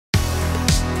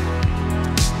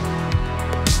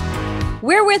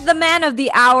We're with the man of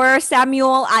the hour,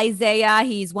 Samuel Isaiah.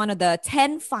 He's one of the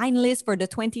 10 finalists for the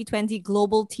 2020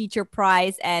 Global Teacher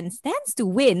Prize and stands to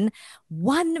win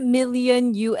 1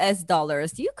 million US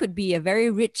dollars. You could be a very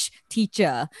rich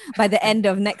teacher by the end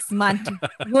of next month,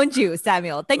 won't you,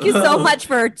 Samuel? Thank you so much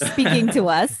for speaking to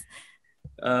us.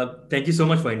 Thank you so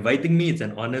much for inviting me. It's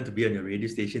an honor to be on your radio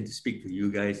station to speak to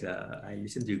you guys. I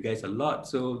listen to you guys a lot,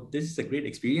 so this is a great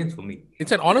experience for me.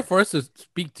 It's an honor for us to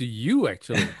speak to you,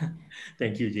 actually.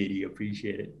 Thank you, JD.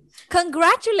 Appreciate it.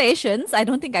 Congratulations. I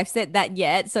don't think I've said that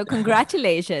yet. So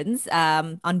congratulations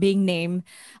on being named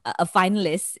a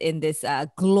finalist in this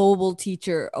Global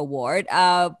Teacher Award.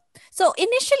 So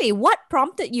initially, what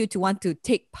prompted you to want to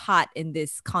take part in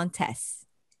this contest?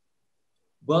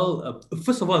 Well,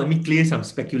 first of all, let me clear some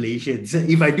speculations.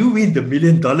 If I do win the $1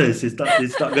 million,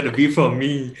 it's not going to be from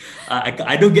me.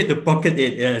 I don't get to pocket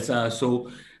it. Yes.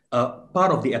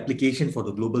 Part of the application for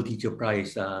the Global Teacher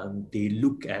Prize, they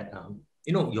look at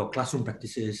your classroom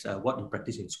practices, what you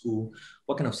practice in school,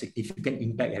 what kind of significant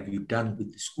impact have you done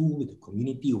with the school, with the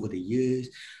community over the years,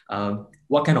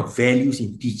 what kind of values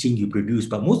in teaching you produce.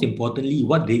 But most importantly,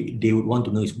 what they would want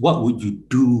to know is what would you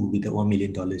do with the $1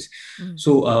 million?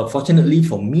 So fortunately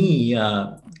for me,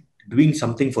 doing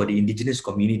something for the indigenous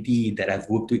community that I've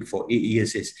worked with for 8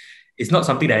 years is not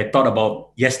something that I thought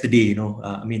about yesterday.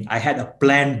 I had a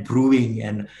plan brewing,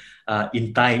 and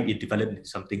in time it developed into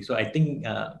something. So I think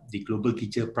the Global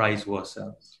Teacher Prize was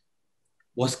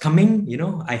coming.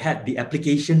 I had the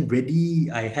application ready,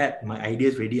 I had my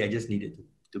ideas ready, I just needed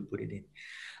to put it in.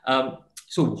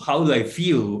 So how do I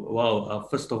feel? Well,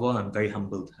 first of all, I'm very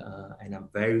humbled and I'm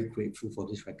very grateful for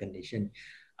this recognition.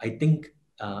 I think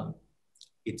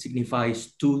it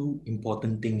signifies two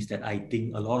important things that I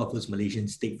think a lot of us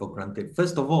Malaysians take for granted.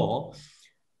 First of all,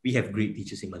 we have great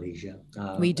teachers in Malaysia.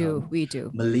 We do.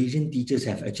 Malaysian teachers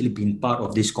have actually been part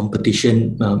of this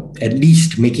competition, at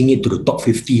least making it to the top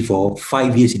 50 for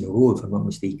 5 years in a row, if I'm not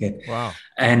mistaken. Wow.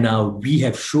 And we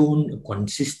have shown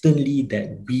consistently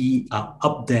that we are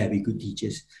up there with good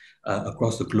teachers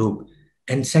across the globe.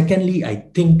 And secondly, I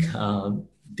think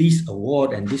this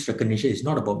award and this recognition is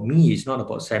not about me, it's not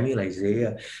about Samuel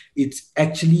Isaiah. It's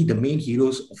actually the main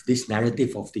heroes of this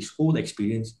narrative, of this whole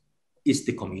experience, is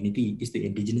the community, is the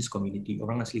indigenous community,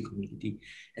 Orang Asli community,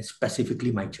 and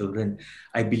specifically my children.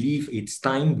 I believe it's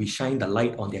time we shine the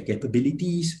light on their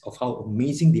capabilities, of how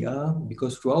amazing they are,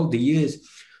 because throughout the years,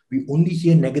 we only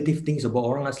hear negative things about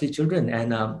Orang Asli children.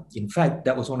 And in fact,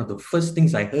 that was one of the first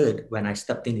things I heard when I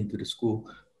stepped into the school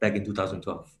back in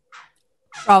 2012.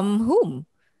 From whom?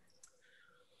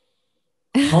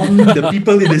 From the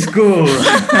people in the school.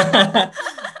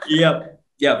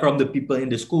 Yeah, from the people in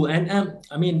the school. And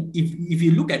if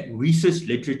you look at research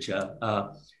literature,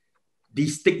 the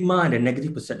stigma and the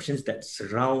negative perceptions that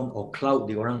surround or cloud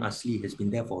the Orang Asli has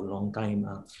been there for a long time.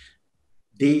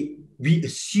 We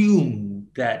assume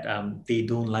that they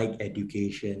don't like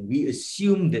education. We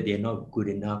assume that they're not good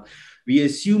enough. We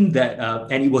assume that,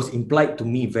 and it was implied to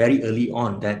me very early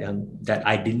on that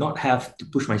I did not have to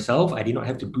push myself. I did not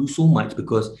have to do so much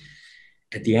because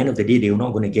at the end of the day, they were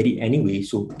not going to get it anyway.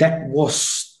 So that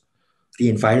was the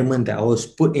environment that I was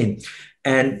put in.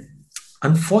 And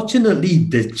unfortunately,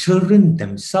 the children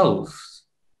themselves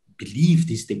believe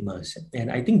these stigmas.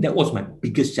 And I think that was my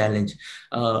biggest challenge.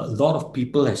 A lot of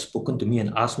people have spoken to me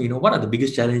and asked me, what are the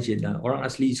biggest challenges in Orang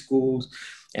Asli schools?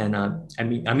 And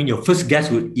your first guess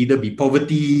would either be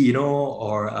poverty,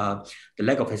 or the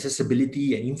lack of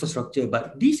accessibility and infrastructure.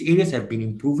 But these areas have been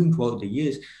improving throughout the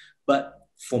years. But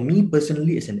for me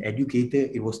personally, as an educator,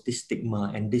 it was this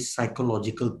stigma and this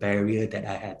psychological barrier that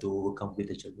I had to overcome with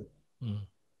the children.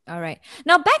 All right.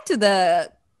 Now back to the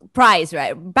prize,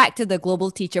 right? Back to the Global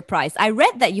Teacher Prize. I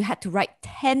read that you had to write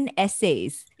 10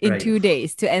 essays in 2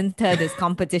 days to enter this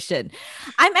competition.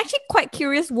 I'm actually quite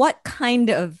curious, what kind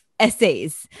of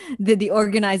essays did the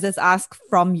organizers ask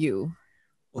from you?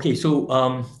 Okay, so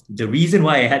the reason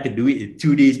why I had to do it in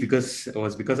 2 days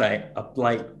was because I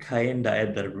applied kinda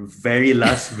at the very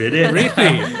last minute. Really?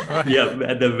 Yeah,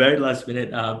 at the very last minute.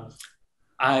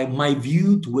 My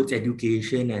view towards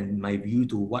education and my view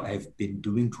to what I've been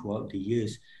doing throughout the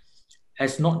years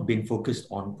has not been focused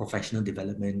on professional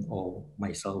development or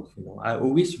myself. I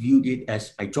always viewed it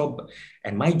as my job,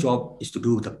 and my job is to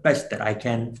do the best that I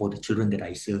can for the children that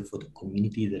I serve, for the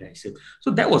community that I serve.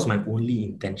 So that was my only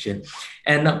intention.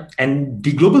 And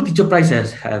the Global Teacher Prize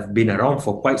have been around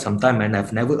for quite some time, and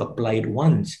I've never applied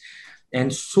once. And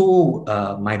so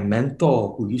my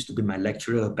mentor, who used to be my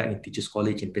lecturer back in Teachers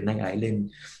College in Penang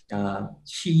Island,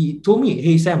 she told me,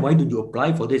 "Hey Sam, why don't you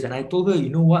apply for this?" And I told her,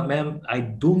 "You know what, ma'am, I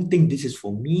don't think this is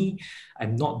for me.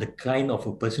 I'm not the kind of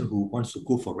a person who wants to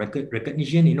go for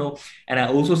recognition, you know." And I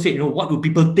also said, "What will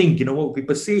people think? What will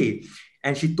people say?"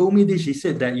 And she told me this. She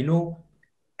said that,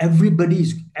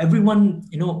 everyone,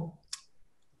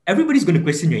 everybody's going to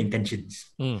question your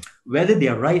intentions. Whether they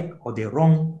are right or they're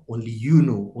wrong, only you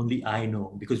know, only I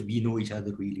know, because we know each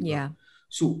other really well.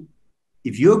 So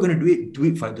if you're going to do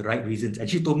it for the right reasons. And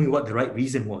she told me what the right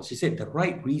reason was. She said the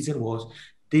right reason was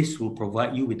this will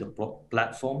provide you with a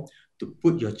platform to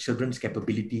put your children's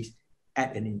capabilities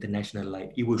at an international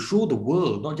light. It will show the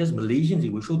world, not just Malaysians,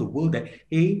 it will show the world that,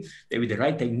 hey, that with the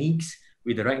right techniques,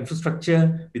 with the right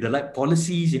infrastructure, with the right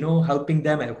policies, helping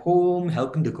them at home,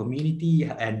 helping the community,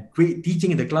 and great teaching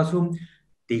in the classroom,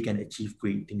 they can achieve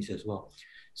great things as well.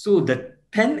 So the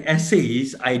 10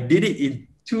 essays, I did it in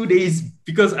 2 days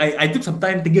because I took some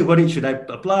time thinking about it. Should I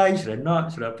apply? Should I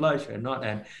not? Should I apply? Should I not?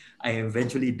 And I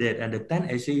eventually did. And the 10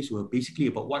 essays were basically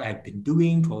about what I've been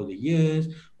doing for the years,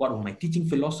 what were my teaching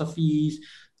philosophies,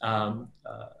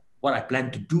 what I plan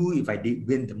to do if I did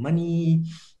win the money,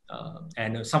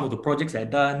 and some of the projects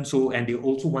I've done. So, and they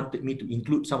also wanted me to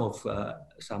include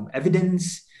some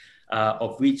evidence,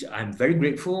 of which I'm very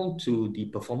grateful to the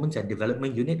Performance and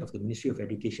Development Unit of the Ministry of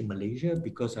Education Malaysia,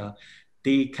 because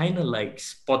they kind of like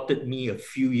spotted me a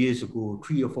few years ago,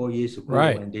 3 or 4 years ago,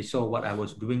 and they saw what I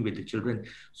was doing with the children.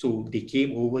 So they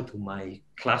came over to my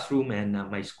classroom and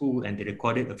my school, and they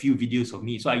recorded a few videos of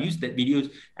me. So I used that videos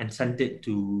and sent it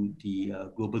to the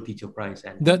Global Teacher Prize.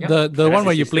 And the one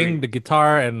where you're playing the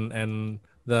guitar and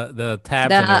the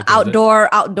tabs and The everything.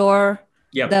 outdoor.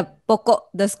 Yep.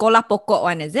 The sekolah pokok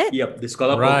one, is it? Yep, the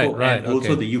sekolah pokok, and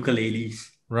also okay. the ukuleles.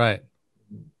 Right.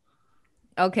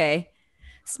 Okay.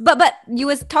 But you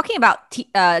was talking about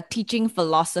teaching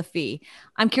philosophy.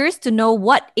 I'm curious to know,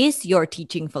 what is your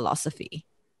teaching philosophy?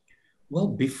 Well,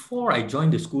 before I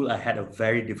joined the school, I had a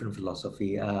very different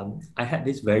philosophy. I had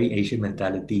this very Asian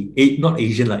mentality, not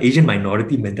Asian, Asian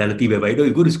minority mentality, whereby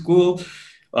you go to school,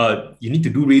 you need to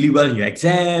do really well in your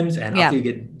exams, and after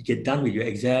you get done with your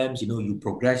exams, you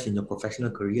progress in your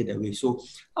professional career that way. So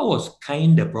I was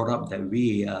kind of brought up that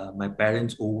way. My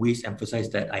parents always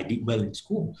emphasized that I did well in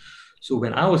school. So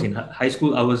when I was in high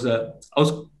school, I was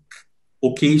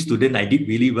okay student. I did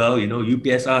really well,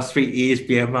 UPSR, straight A's,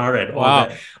 PMR, and all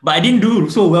that. But I didn't do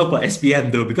so well for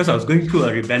SPM though, because I was going through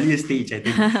a rebellious stage, I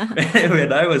think.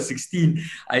 When I was 16,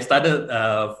 I started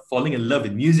falling in love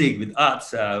with music, with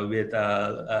arts, with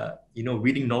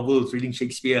reading novels, reading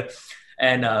Shakespeare,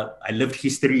 and I loved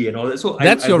history and all that. So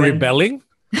that's your rebelling?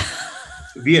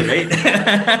 Weird, right?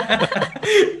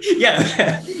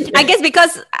 Yeah. I guess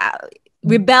because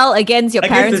rebel against your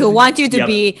parents who want you to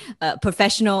be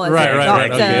professional as a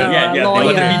doctor, lawyer, they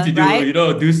wanted me to do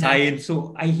right? science.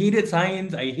 So I hated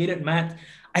science. I hated math.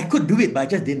 I could do it, but I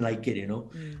just didn't like it,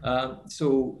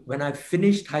 So when I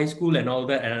finished high school and all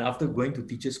that, and after going to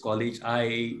Teachers College,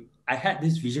 I had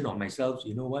this vision of myself.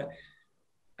 You know what?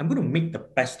 I'm going to make the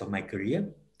best of my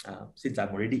career. Since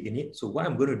I'm already in it. So what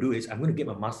I'm going to do is I'm going to get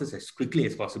my master's as quickly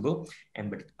as possible.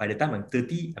 And by the time I'm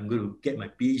 30, I'm going to get my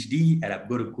PhD, and I'm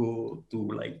going to go to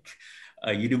like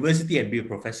a university and be a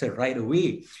professor right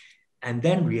away. And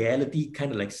then reality kind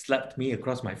of like slapped me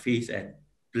across my face and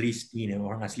placed me in an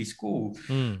Orang Asli school,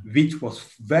 which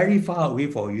was very far away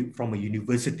from a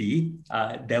university.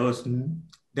 There was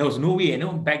no way,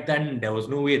 back then there was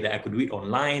no way that I could do it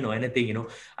online or anything,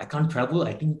 I can't travel.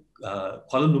 I think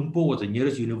Kuala Lumpur was the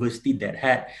nearest university that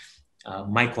had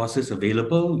my courses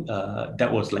available.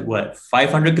 That was like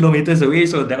 500 kilometers away.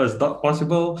 So that was not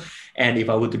possible. And if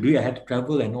I were to do it, I had to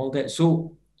travel and all that.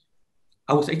 So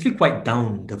I was actually quite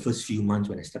down the first few months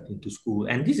when I stepped into school.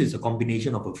 And this is a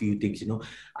combination of a few things,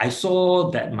 I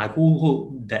saw that my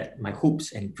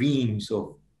hopes and dreams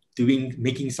of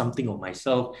making something of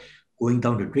myself going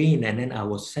down the drain. And then I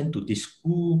was sent to this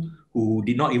school who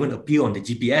did not even appear on the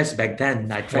GPS back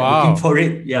then. I tried looking for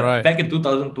it. Back in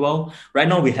 2012. Right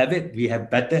now we have it. We have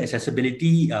better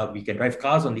accessibility. We can drive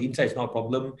cars on the inside. It's not a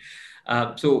problem.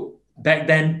 So back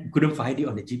then, couldn't find it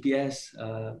on the GPS.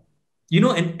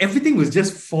 And everything was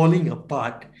just falling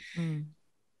apart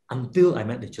until I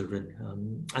met the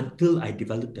children, until I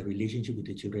developed a relationship with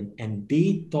the children. And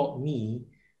they taught me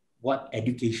what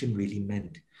education really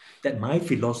meant. That my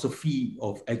philosophy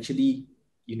of actually,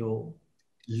 learning,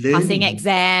 passing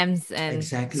exams and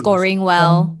scoring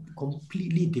well,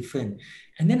 completely different.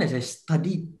 And then as I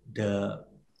studied the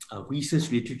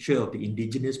research literature of the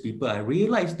indigenous people, I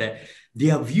realized that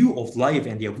their view of life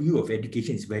and their view of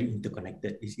education is very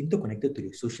interconnected. It's interconnected to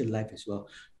their social life as well.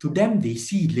 To them, they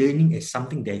see learning as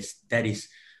something that is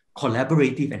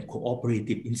collaborative and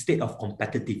cooperative instead of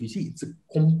competitive. You see, it's a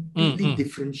completely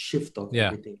different shift of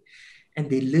everything. And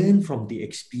they learn from the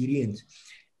experience.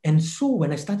 And so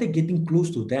when I started getting close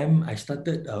to them, I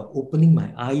started opening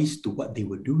my eyes to what they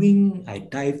were doing. I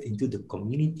dived into the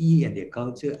community and their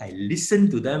culture. I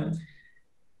listened to them.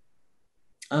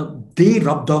 They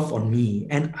rubbed off on me.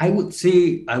 And I would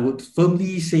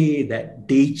firmly say that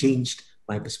they changed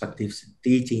my perspectives.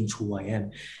 They changed who I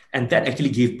am. And that actually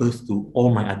gave birth to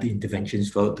all my other interventions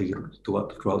throughout the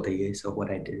years of what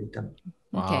I did with them.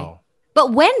 Wow. Okay.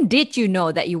 But when did you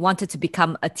know that you wanted to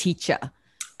become a teacher?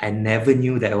 I never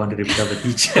knew that I wanted to become a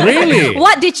teacher. Really?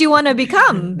 What did you want to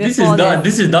become before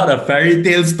this is not a fairy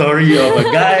tale story of a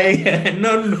guy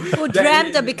who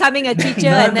dreamt of becoming a teacher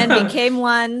and then became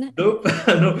one? Nope.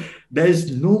 No,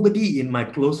 there's nobody in my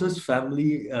closest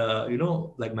family,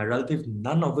 like my relatives,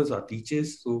 none of us are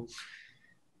teachers. So,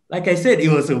 like I said, it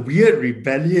was a weird,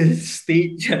 rebellious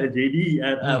stage, JD.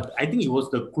 And I think it was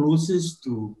the closest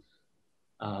to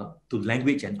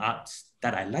language and arts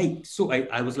that I liked. So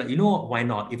I was like, why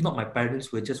not? If not, my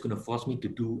parents were just going to force me to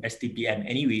do STPM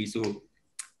anyway. So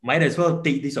might as well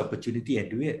take this opportunity and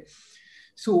do it.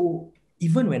 So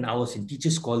even when I was in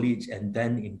teachers college and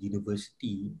then in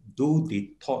university, though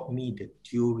they taught me the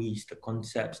theories, the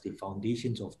concepts, the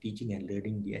foundations of teaching and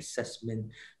learning, the assessment,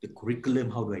 the curriculum,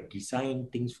 how do I design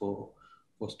things for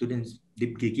students, they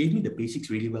gave me the basics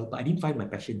really well, but I didn't find my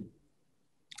passion.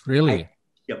 Really?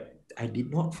 I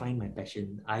did not find my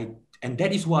passion. And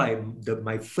that is why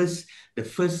the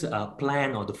first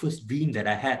plan or the first dream that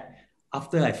I had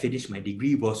after I finished my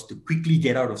degree was to quickly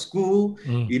get out of school,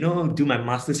 do my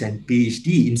master's and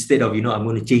PhD instead of, I'm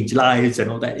going to change lives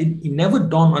and all that. It never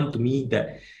dawned onto me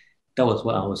that was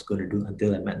what I was going to do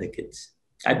until I met the kids.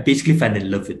 I basically fell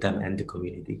in love with them and the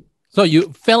community. So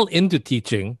you fell into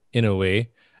teaching in a way,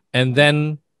 and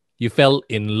then you fell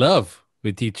in love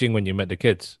with teaching when you met the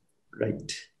kids.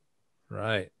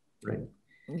 Right.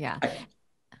 Yeah.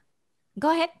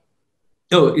 Go ahead.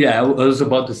 Oh, yeah. I was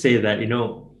about to say that,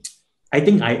 I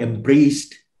think I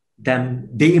embraced them.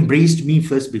 They embraced me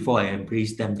first before I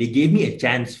embraced them. They gave me a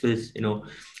chance first.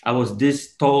 I was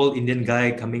this tall Indian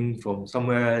guy coming from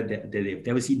somewhere that they've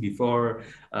never seen before,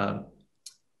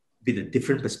 with a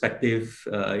different perspective.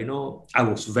 I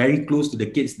was very close to the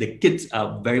kids. The kids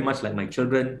are very much like my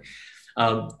children.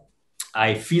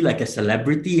 I feel like a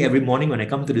celebrity every morning when I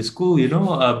come to the school,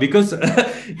 because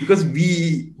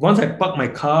once I park my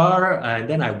car and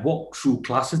then I walk through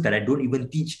classes that I don't even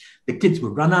teach, the kids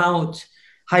will run out,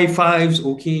 high fives,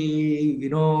 okay,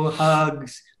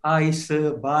 hugs, hi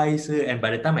sir, bye sir. And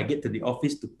by the time I get to the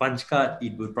office to punch card,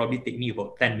 it will probably take me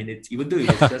about 10 minutes, even though it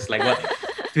was just like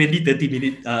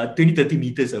 30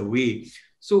 meters away.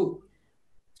 So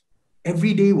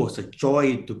every day was a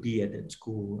joy to be at that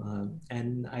school.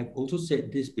 And I've also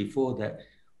said this before, that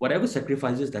whatever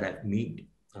sacrifices that I've made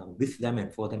with them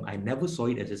and for them, I never saw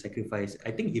it as a sacrifice.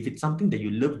 I think if it's something that you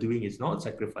love doing, it's not a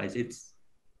sacrifice. It's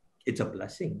a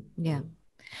blessing. Yeah.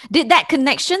 Did that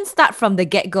connection start from the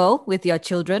get-go with your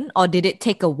children, or did it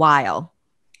take a while?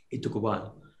 It took a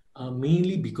while.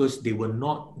 Mainly because they were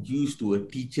not used to a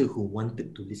teacher who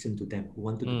wanted to listen to them, who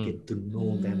wanted to get to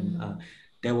know them.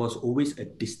 There was always a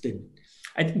distance.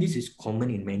 I think this is common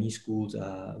in many schools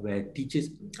where teachers,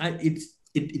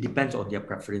 it depends on their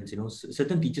preference.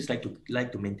 Certain teachers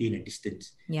like to maintain a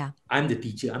distance. Yeah. I'm the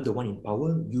teacher. I'm the one in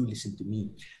power. You listen to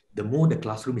me. The more the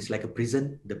classroom is like a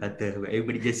prison, the better. Where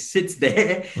everybody just sits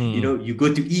there. You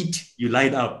go to eat, you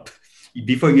line up.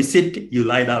 Before you sit, you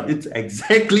line up. It's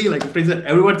exactly like a prison.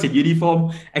 Everyone's in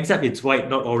uniform, except it's white,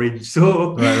 not orange.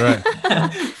 So right.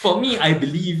 For me, I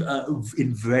believe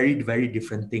in very, very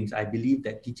different things. I believe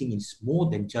that teaching is more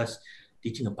than just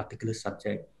teaching a particular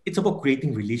subject. It's about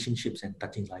creating relationships and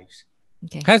touching lives.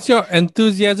 Okay. Has your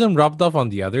enthusiasm rubbed off on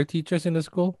the other teachers in the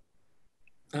school?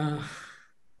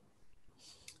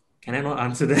 Can I not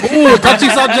answer that? Oh, touchy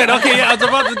subject. Okay, yeah, I was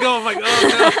about to go. I'm like, oh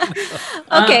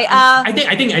no. Okay. I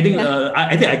think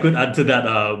I could answer that.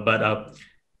 But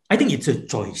I think it's a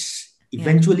choice.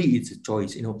 Eventually, it's a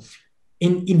choice.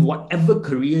 In whatever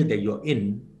career that you're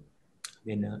in,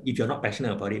 if you're not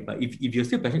passionate about it, but if you're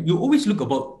still passionate, you always look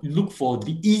for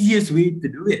the easiest way to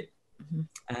do it.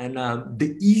 And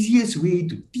the easiest way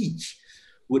to teach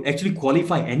would actually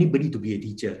qualify anybody to be a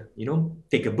teacher.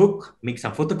 Take a book, make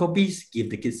some photocopies, give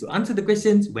the kids to answer the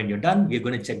questions. When you're done, we're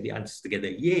going to check the answers together.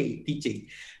 Yay, teaching.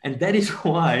 And that is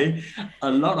why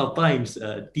a lot of times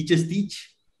teachers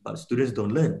teach, but students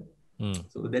don't learn.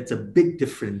 So that's a big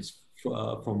difference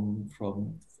from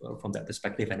that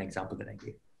perspective and example that I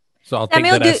gave. So I'll take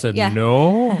Samuel, that as a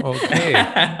no. Okay.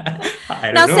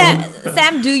 I Now, don't know.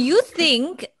 Sam, do you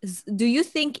think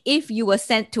if you were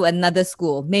sent to another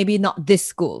school, maybe not this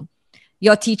school,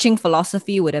 your teaching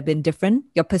philosophy would have been different?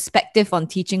 Your perspective on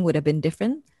teaching would have been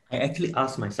different? I actually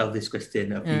asked myself this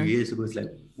question a few Yeah. years ago. It's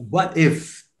like, what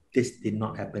if this did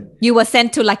not happen? You were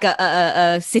sent to like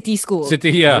a city school.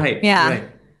 City, yeah. Right, Yeah. right.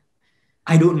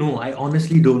 I don't know. I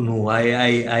honestly don't know.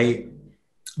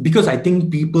 Because I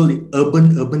think people in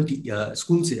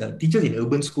schools, teachers in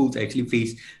urban schools actually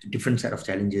face a different set of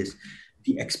challenges.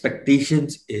 The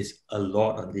expectations is a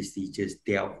lot on these teachers.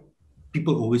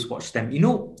 People always watch them.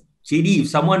 JD, if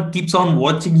someone keeps on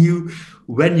watching you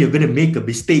when you're going to make a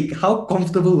mistake, how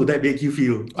comfortable would that make you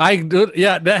feel? I do.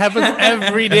 Yeah, that happens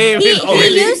every day.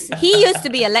 He used to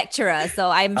be a lecturer, so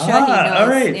I'm sure he knows. All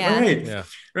right, Yeah. all right. Yeah.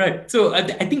 Right. So I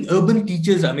think urban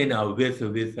teachers, I mean, with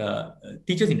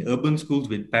teachers in urban schools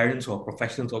with parents or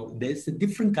professionals, there's a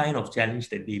different kind of challenge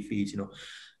that they face.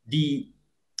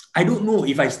 I don't know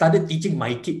if I started teaching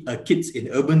my kids in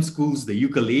urban schools the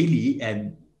ukulele,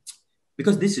 and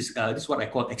because this is what I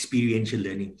call experiential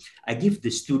learning. I give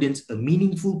the students a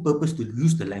meaningful purpose to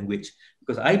use the language,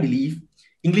 because I believe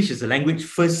English is a language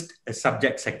first, a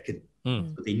subject second.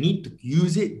 So they need to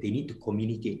use it, they need to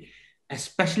communicate,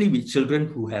 especially with children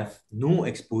who have no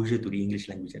exposure to the English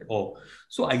language at all.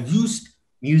 So I used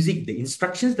music, the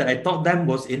instructions that I taught them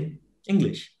was in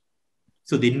English.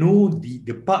 So they know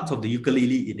the parts of the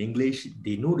ukulele in English,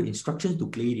 they know the instructions to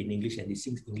play it in English, and they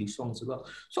sing English songs as well.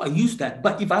 So I use that.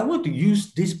 But if I were to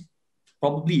use this,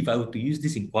 probably if I were to use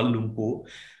this in Kuala Lumpur,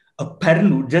 a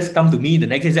parent would just come to me the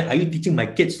next day and say, are you teaching my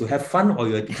kids to have fun, or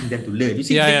you're teaching them to learn? You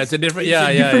see, It's a different,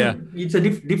 it's a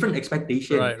different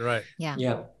expectation. Right.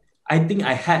 Yeah. I think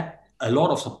I had a lot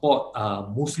of support,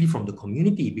 mostly from the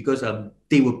community, because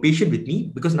they were patient with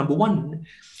me. Because number one,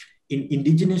 in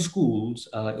indigenous schools,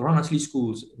 orang asli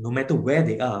schools, no matter where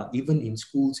they are, even in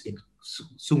schools in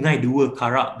Sungai Dua,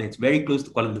 Karak, that's very close to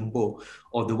Kuala Lumpur,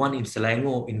 or the one in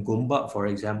Selangor, in Gombak, for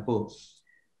example,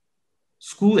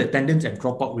 school attendance and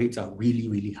dropout rates are really,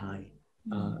 really high.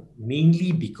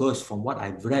 Mainly because from what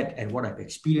I've read and what I've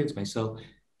experienced myself,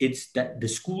 it's that the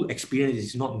school experience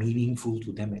is not meaningful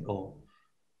to them at all.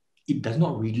 It does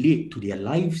not relate to their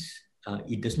lives.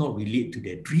 It does not relate to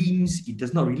their dreams. It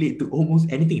does not relate to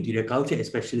almost anything, to their culture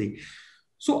especially.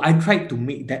 So I tried to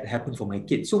make that happen for my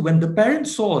kids. So when the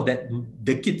parents saw that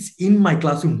the kids in my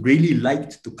classroom really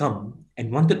liked to come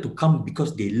and wanted to come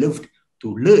because they loved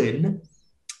to learn,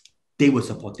 they were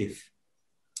supportive.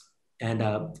 And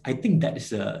I think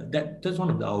that's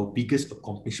one of our biggest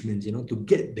accomplishments, to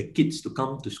get the kids to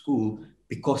come to school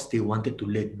because they wanted to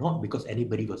learn, not because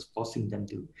anybody was forcing them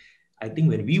to. I think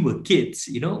when we were kids,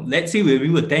 let's say when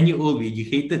we were 10-year-old, you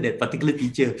hated that particular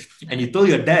teacher, and you told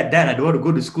your dad, I don't want to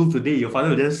go to school today. Your father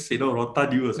will just,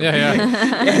 rotan you or something.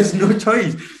 Yeah. There's no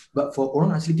choice. But for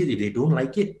orang asli kids, if they don't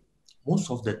like it, most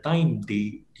of the time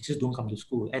they just don't come to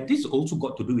school. And this also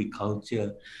got to do with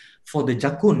culture. For the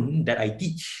Jakun that I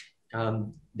teach,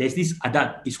 there's this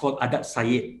adat, it's called adat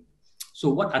Sayyid. So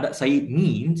what adat Sayyid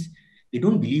means, they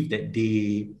don't believe that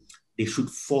they should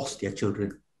force their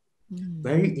children.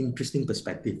 Very interesting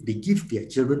perspective. They give their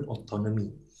children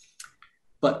autonomy.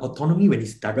 But autonomy, when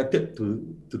it's directed to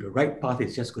the right path,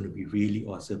 is just going to be really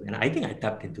awesome. And I think I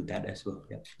tapped into that as well.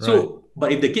 Yeah. So,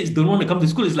 but if the kids don't want to come to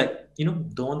school, it's like,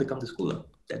 don't want to come to school.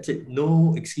 That's it.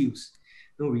 No excuse.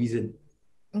 No reason.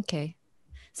 Okay.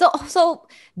 So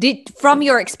from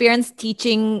your experience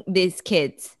teaching these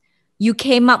kids, you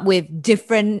came up with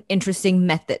different interesting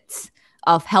methods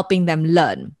of helping them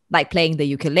learn, like playing the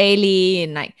ukulele,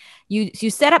 and like you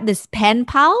set up this pen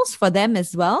pals for them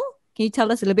as well. Can you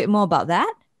tell us a little bit more about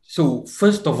that? So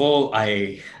first of all,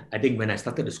 I think when I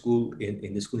started the school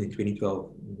in the school in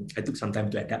 2012, I took some time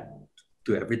to adapt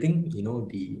to everything,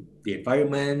 the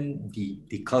environment,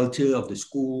 the culture of the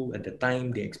school at the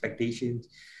time, the expectations.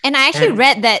 And I actually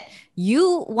read that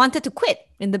you wanted to quit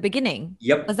in the beginning.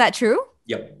 Yep. Was that true?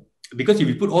 Yep. Because if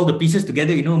you put all the pieces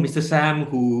together, Mr. Sam,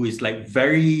 who is like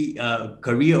very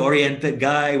career-oriented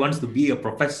guy, wants to be a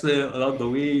professor along the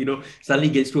way, suddenly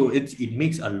gets through it. It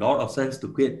makes a lot of sense to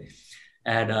quit.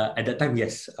 And at that time,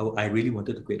 yes, I really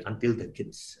wanted to quit until the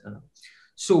kids.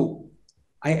 So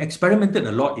I experimented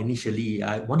a lot initially.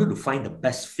 I wanted to find the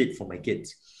best fit for my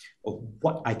kids of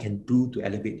what I can do to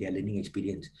elevate their learning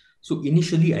experience. So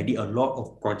initially, I did a lot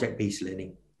of project-based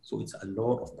learning. So it's a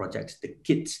lot of projects. The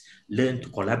kids learn to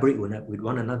collaborate with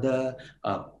one another,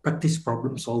 practice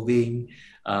problem solving,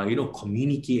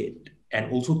 communicate.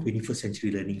 and also 21st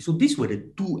century learning. So these were the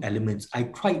two elements. I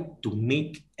tried to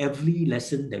make every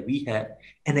lesson that we had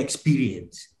an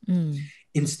experience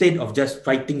instead of just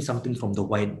writing something from the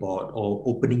whiteboard or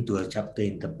opening to a chapter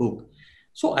in the book.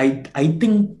 So I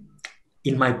think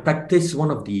in my practice,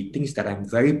 one of the things that I'm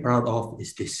very proud of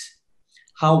is this,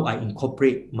 how I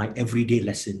incorporate my everyday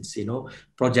lessons,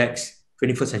 projects,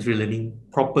 21st century learning,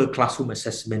 proper classroom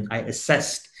assessment. I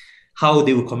assessed how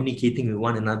they were communicating with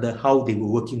one another, how they were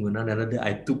working with one another.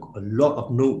 I took a lot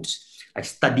of notes. I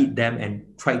studied them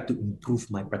and tried to improve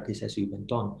my practice as we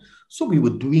went on. So we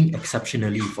were doing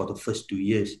exceptionally for the first 2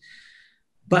 years.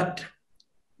 But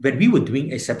when we were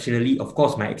doing exceptionally, of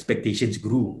course, my expectations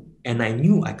grew. And I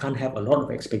knew I can't have a lot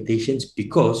of expectations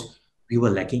because we were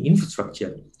lacking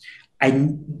infrastructure.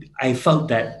 I felt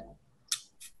that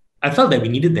we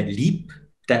needed that leap,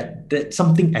 that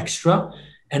something extra.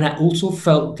 And I also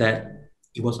felt that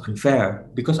it was unfair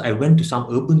because I went to some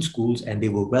urban schools and they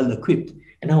were well equipped.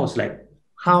 And I was like,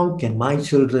 how can my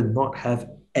children not have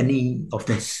any of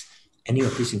this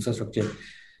infrastructure?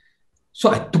 So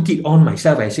I took it on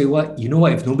myself. I say, what,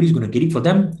 if nobody's going to get it for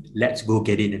them, let's go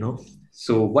get it.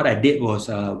 So what I did was,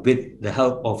 with the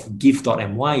help of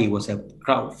Give.my, it was a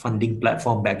crowdfunding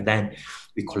platform back then.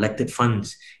 We collected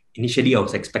funds. Initially, I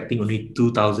was expecting only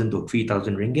 2,000 to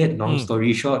 3,000 ringgit. Long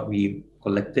story short, we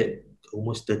collected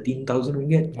almost 13,000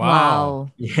 ringgit. Wow.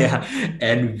 Yeah.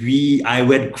 And I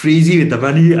went crazy with the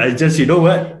money. I just,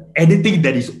 anything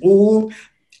that is old,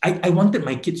 I wanted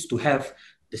my kids to have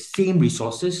the same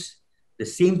resources, the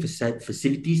same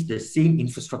facilities, the same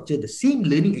infrastructure, the same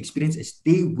learning experience as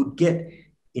they would get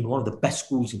in one of the best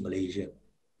schools in Malaysia.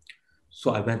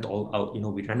 So I went all out.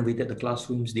 We renovated the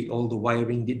classrooms, did all the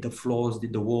wiring, did the floors,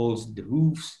 did the walls, the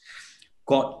roofs,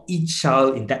 got each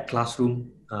child in that classroom.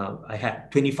 I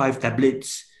had 25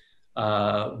 tablets.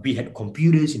 We had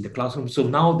computers in the classroom. So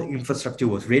now the infrastructure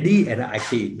was ready, and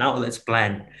now let's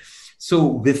plan. So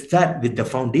with the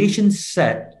foundation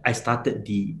set, I started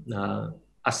the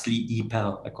Asli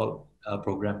EPAL, I call it,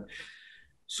 program.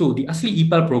 So the Asli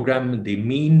EPAL program, the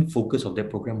main focus of that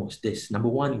program was this. Number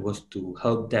one, it was to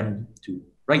help them to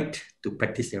write, to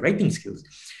practice their writing skills.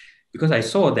 Because I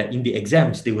saw that in the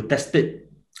exams, they were tested.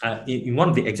 In one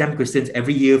of the exam questions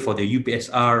every year for the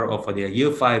UPSR or for their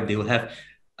year 5, they will have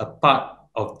a part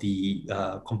of the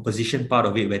composition part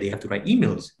of it where they have to write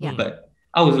emails. Yeah. But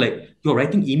I was like, you're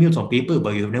writing emails on paper,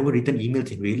 but you've never written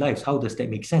emails in real life. How does that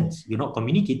make sense? You're not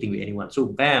communicating with anyone. So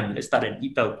bam, let's start an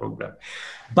EPAL program.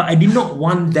 But I did not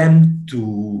want them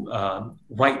to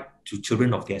write to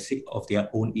children of their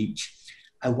own age.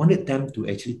 I wanted them to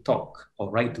actually talk or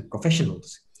write to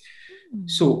professionals.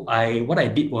 So what I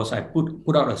did was I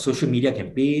put out a social media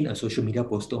campaign, a social media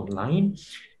poster online,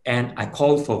 and I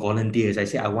called for volunteers. I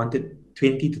said I wanted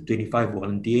 20 to 25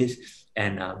 volunteers,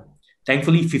 and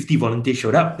thankfully 50 volunteers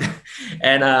showed up.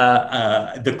 And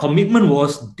the commitment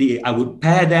was I would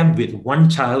pair them with one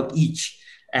child each,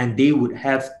 and they would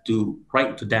have to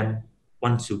write to them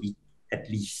once a week at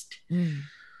least.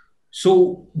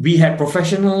 So we had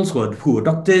professionals who were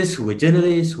doctors, who were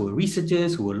journalists, who were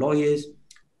researchers, who were lawyers.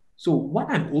 So what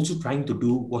I'm also trying to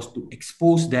do was to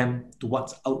expose them to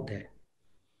what's out there.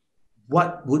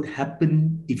 What would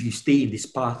happen if you stay in this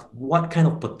path? What kind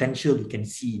of potential you can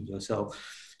see in yourself?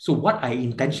 So what I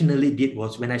intentionally did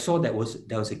was, when I saw there was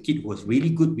a kid who was really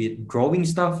good with drawing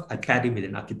stuff, I paired him with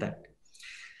an architect.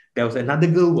 There was another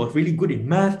girl who was really good in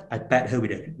math, I paired her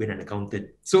with an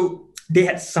accountant. So they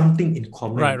had something in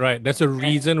common. Right. That's a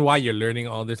reason why you're learning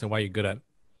all this and why you're good at.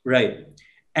 Right.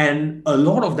 And a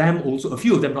lot of them also, a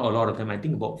few of them, not a lot of them, I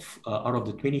think about out of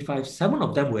the 25, 7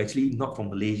 of them were actually not from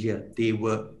Malaysia. They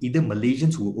were either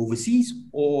Malaysians who were overseas,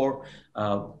 or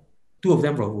 2 of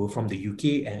them were from the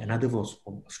UK and another was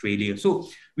from Australia. So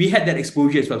we had that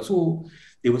exposure as well. So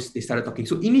they started talking.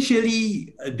 So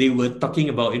initially they were talking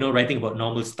about, writing about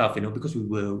normal stuff, because we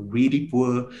were really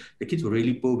poor. The kids were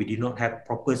really poor. We did not have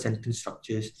proper sentence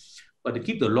structures. But to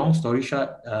keep the long story short,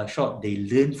 they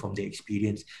learned from their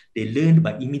experience. They learned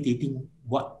by imitating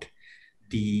what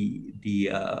the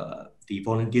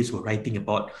volunteers were writing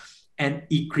about. And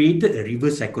it created a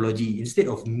reverse psychology. Instead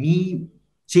of me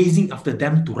chasing after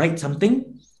them to write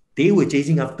something, they were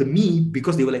chasing after me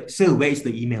because they were like, "Sir, where is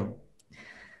the email?"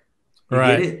 You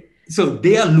get it? So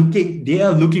they are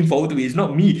looking forward to it. It's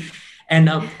not me. And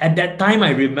at that time,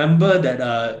 I remember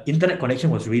that internet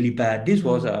connection was really bad. This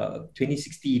was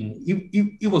 2016.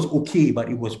 It was okay, but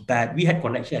it was bad. We had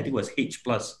connection, I think it was H+.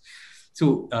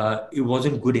 So it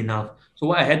wasn't good enough. So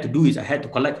what I had to do is I had to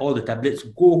collect all the tablets,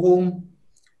 go home,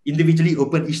 individually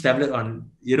open each tablet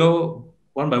on,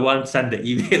 one by one, send the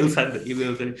emails.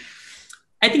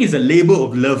 I think it's a labor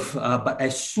of love. But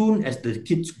as soon as the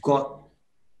kids got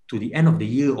to the end of the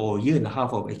year or year and a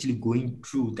half of actually going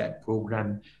through that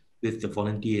program with the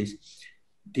volunteers,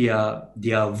 their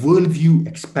worldview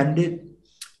expanded.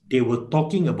 They were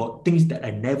talking about things that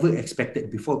I never expected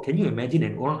before. Can you imagine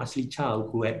an orang asli child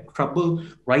who had trouble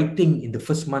writing in the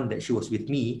first month that she was with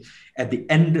me, at the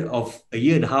end of a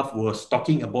year and a half was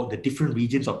talking about the different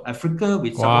regions of Africa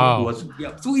with someone who Wow. was,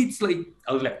 yeah. So it's like,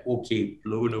 I was like, okay,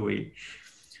 blown away.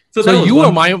 So So that was you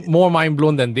were one. more mind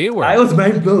blown than they were. I was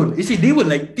mind blown. You see, they were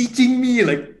like teaching me,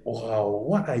 like, wow,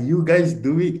 what are you guys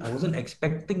doing? I wasn't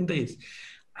expecting this.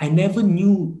 I never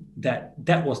knew that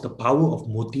that was the power of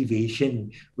motivation.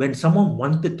 When someone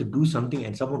wanted to do something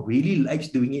and someone really likes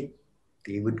doing it,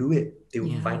 they would do it. They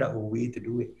would find out a way to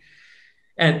do it.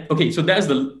 And okay, so that's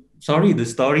the story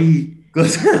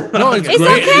goes. No, it's It's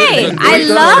great. okay. It's a I great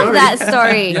love story. that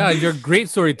story. Yeah, you're a great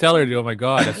storyteller. Oh my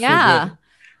God, that's so Yeah. good.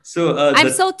 So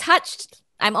I'm so touched.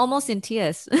 I'm almost in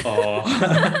tears. Oh.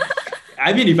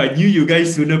 I mean, if I knew you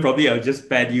guys sooner, probably I'll just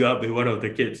pad you up with one of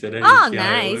the kids and then Oh, see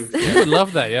how it nice. works. We Yeah. would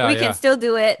love that. Yeah, we yeah. can still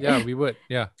do it Yeah, we would.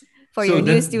 Yeah. for So your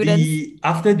new students.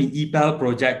 after the EPAL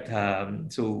project,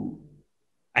 so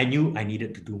I knew I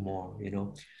needed to do more.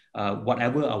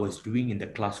 Whatever I was doing in the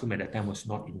classroom at that time was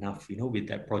not enough. With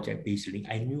that project-based learning,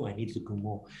 I knew I needed to do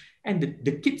more. And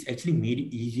the kids actually made it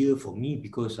easier for me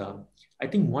because I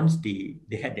think once they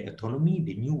had the autonomy,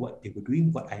 they knew what they were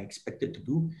doing, what I expected to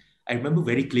do. I remember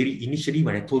very clearly initially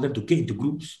when I told them to get into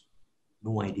groups,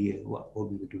 no idea what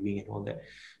we were doing and all that.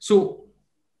 So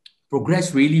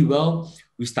progressed really well.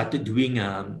 We started doing,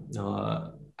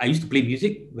 I used to play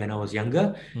music when I was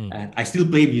younger. And I still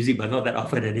play music, but not that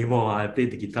often anymore. I play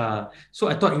the guitar. So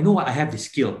I thought, you know what, I have the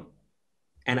skill.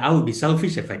 And I would be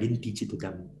selfish if I didn't teach it to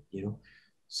them.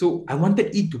 So I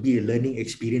wanted it to be a learning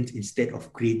experience instead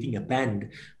of creating a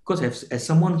band. Because as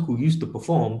someone who used to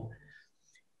perform,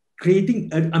 being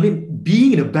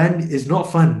in a band is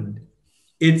not fun.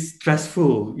 It's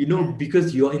stressful,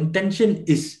 because your intention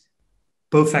is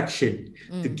perfection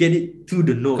to get it to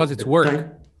the note. Because it's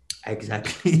work.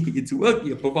 Exactly. It's work.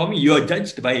 You're performing. You're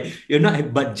judged by it. You're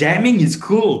not, but jamming is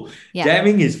cool. Yeah.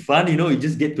 Jamming is fun. You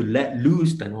just get to let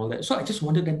loose and all that. So I just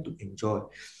wanted them to enjoy.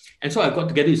 And so I got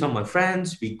together with some of my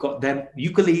friends. We got them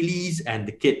ukuleles and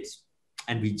the kids,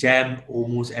 and we jam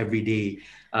almost every day.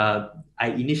 I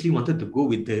initially wanted to go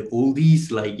with the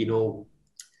oldies, like,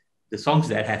 the songs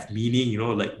that have meaning,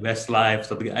 like Westlife,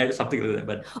 something like that.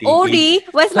 But Oldie.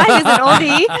 Westlife is an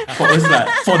oldie.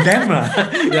 for them,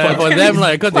 Yeah, for them,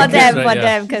 like, because For them,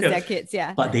 yeah. because they're kids,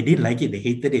 yeah. But they didn't like it. They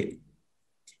hated it.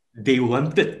 They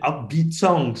wanted upbeat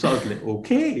songs. So I was like,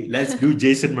 okay, let's do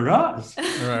Jason Mraz.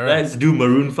 Right. Let's do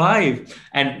Maroon 5.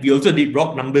 And we also did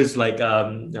rock numbers like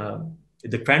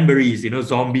the Cranberries,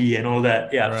 Zombie and all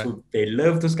that. Yeah, Right. so they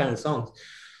love those kind of songs.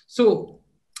 So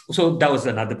that was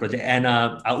another project. And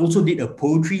I also did a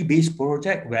poetry-based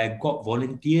project where I got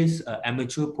volunteers,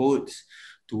 amateur poets,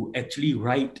 to actually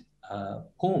write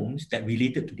poems that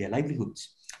related to their livelihoods.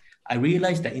 I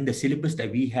realized that in the syllabus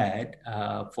that we had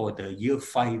for the year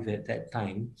 5 at that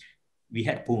time, we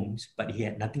had poems, but it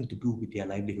had nothing to do with their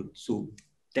livelihood. So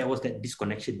there was that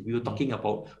disconnection. We were talking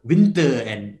about winter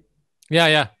and...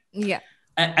 Yeah.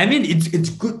 I mean, it's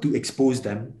good to expose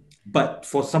them, but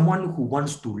for someone who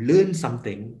wants to learn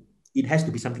something, it has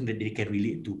to be something that they can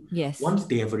relate to. Yes. Once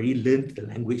they have already learned the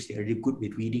language, they're already good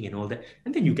with reading and all that,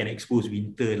 and then you can expose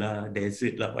winter lah,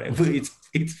 desert lah, whatever.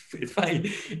 It's fine,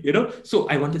 So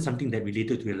I wanted something that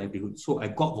related to their livelihood. So I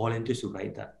got volunteers to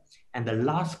write that. And the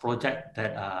last project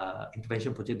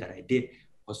intervention project that I did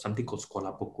was something called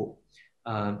Sekolah Pokok.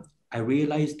 I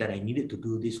realized that I needed to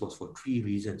do this was for 3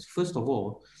 reasons. First of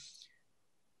all,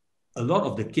 a lot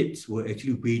of the kids were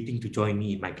actually waiting to join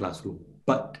me in my classroom,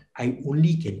 but I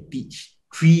only can teach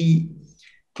 3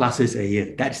 classes a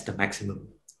year. That's the maximum,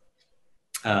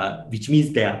 which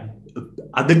means there are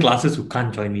other classes who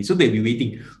can't join me. So they'll be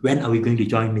waiting. When are we going to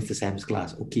join Mr. Sam's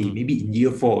class? Okay, maybe in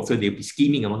year 4. So they'll be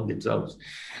scheming among themselves.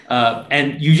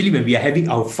 And usually when we are having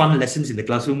our fun lessons in the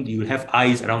classroom, you will have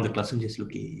eyes around the classroom just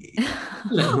looking.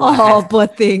 Like, Poor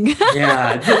thing.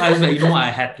 Yeah. So I was like,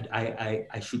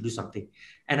 I should do something.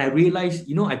 And I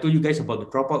realized, I told you guys about the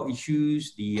dropout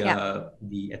issues,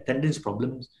 the attendance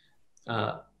problems.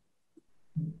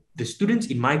 The students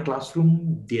in my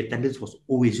classroom, the attendance was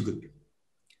always good.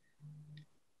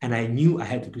 And I knew I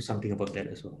had to do something about that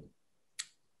as well.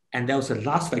 And that was the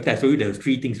last factor. I told you there were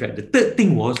 3 things, right? The third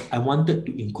thing was I wanted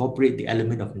to incorporate the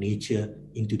element of nature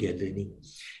into their learning.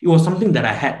 It was something that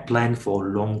I had planned for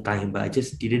a long time, but I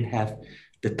just didn't have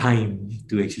the time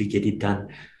to actually get it done.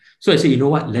 So I said, you know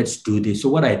what, let's do this. So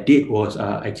what I did was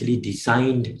actually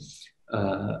designed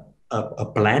a a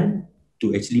plan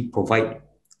to actually provide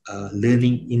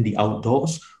learning in the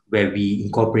outdoors, where we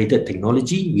incorporated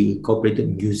technology, we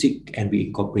incorporated music, and we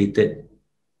incorporated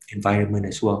environment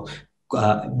as well,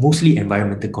 mostly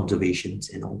environmental conservations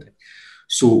and all that.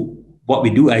 So what we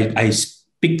do, I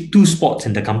pick two spots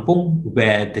in the kampong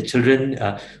where the children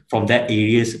from that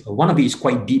areas, one of it is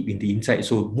quite deep in the inside,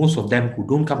 so most of them who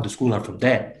don't come to school are from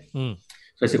there.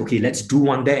 So I said, okay, let's do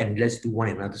one there and let's do one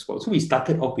in another spot. So we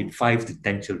started off with 5 to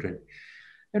 10 children,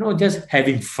 just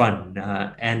having fun.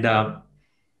 And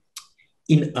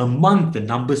in a month, the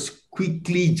numbers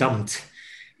quickly jumped.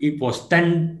 It was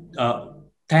 10,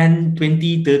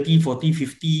 20, 30, 40,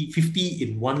 50, 50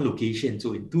 in one location.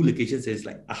 So in 2 locations, there's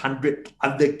like 100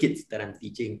 other kids that I'm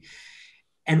teaching.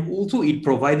 And also it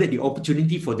provided the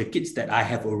opportunity for the kids that I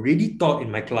have already taught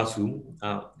in my classroom,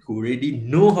 who already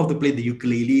know how to play the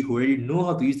ukulele, who already know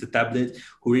how to use the tablets,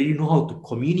 who already know how to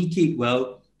communicate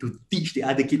well, to teach the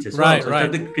other kids as well. So I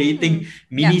started creating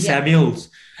mini Samuels,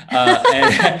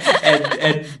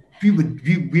 and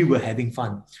we were having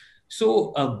fun.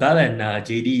 So Bel and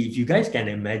JD, if you guys can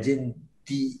imagine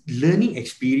the learning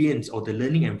experience or the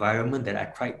learning environment that I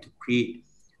tried to create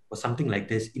or something like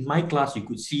this. In my class, you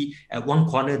could see at one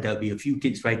corner there'll be a few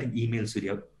kids writing emails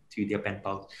to their pen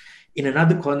pals. In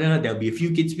another corner, there'll be a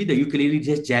few kids with the ukulele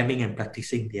just jamming and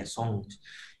practicing their songs.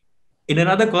 In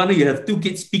another corner, you have 2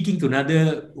 kids speaking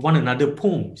to one another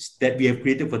poems that we have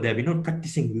created for them,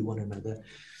 practicing with one another.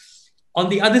 On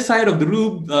the other side of the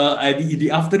room, in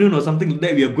the afternoon or something like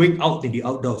that, we are going out in the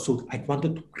outdoors. So I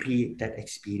wanted to create that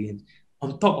experience.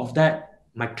 On top of that,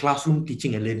 my classroom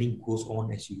teaching and learning goes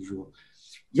on as usual.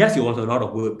 Yes, it was a lot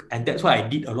of work, and that's why I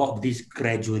did a lot of this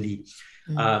gradually.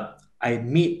 I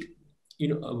made,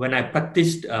 when I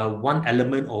practiced one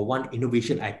element or one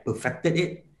innovation, I perfected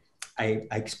it. I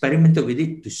experimented with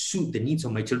it to suit the needs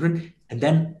of my children, and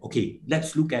then, okay,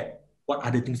 let's look at what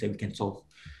other things that we can solve.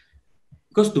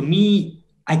 Because to me,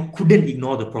 I couldn't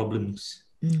ignore the problems.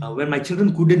 When my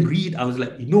children couldn't read, I was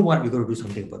like, you know what, we're going to do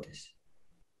something about this.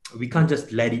 We can't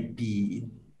just let it be.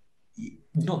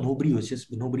 Nobody was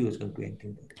going to do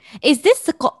anything about it. Is this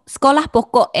Sekolah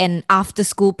Pokok and after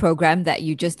school program that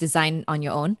you just designed on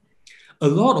your own? A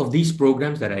lot of these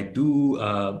programs that I do,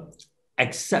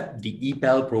 except the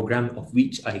EPEL program, of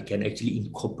which I can actually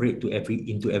incorporate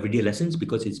into everyday lessons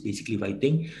because it's basically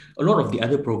writing. A lot of the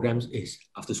other programs is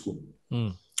after school.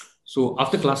 So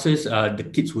after classes, the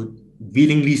kids would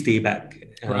willingly stay back,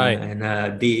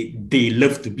 and they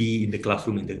love to be in the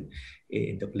classroom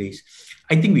in the place.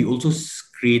 I think we also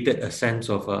created a sense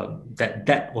of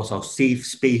that was our safe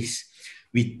space.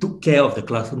 We took care of the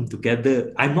classroom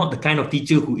together. I'm not the kind of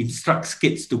teacher who instructs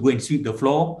kids to go and sweep the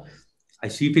floor. I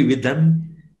sweep it with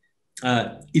them.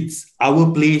 It's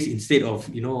our place instead of,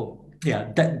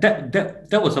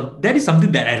 that is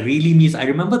something that I really miss. I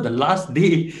remember the last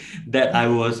day that I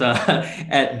was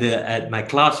at my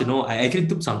class. I actually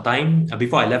took some time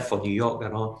before I left for New York.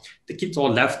 The kids all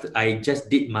left. I just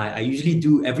did I usually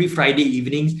do every Friday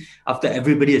evenings after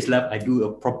everybody has left. I do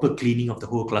a proper cleaning of the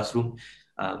whole classroom.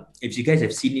 If you guys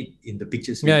have seen it in the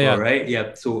pictures before, right?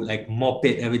 Yeah. So like mop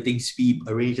it, everything, sweep,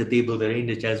 arrange the table, arrange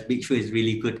the chairs, make sure it's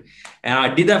really good. And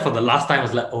I did that for the last time. I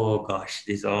was like, oh gosh,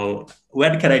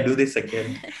 when can I do this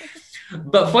again?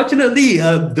 But fortunately,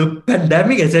 the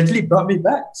pandemic essentially brought me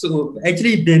back. So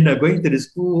actually been going to the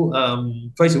school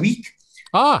twice a week.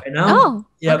 Right now.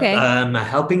 Okay.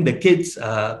 Helping the kids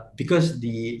because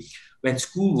when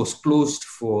school was closed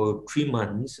for 3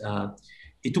 months,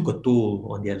 it took a toll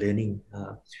on their learning.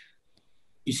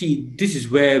 You see, this is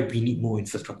where we need more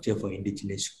infrastructure for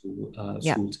indigenous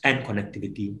schools and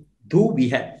connectivity. Though we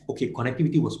had,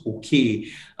 connectivity was okay.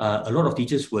 A lot of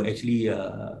teachers were actually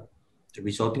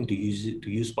resorting to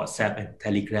use WhatsApp and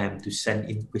Telegram to send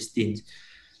in questions.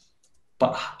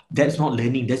 But that's not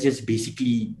learning. That's just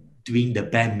basically doing the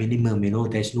bare minimum.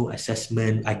 There's no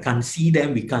assessment. I can't see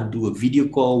them. We can't do a video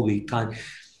call. We can't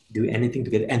do anything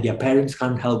together, and their parents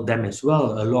can't help them as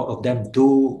well. A lot of them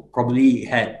do probably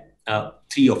had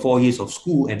 3 or 4 years of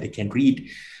school and they can read,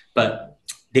 but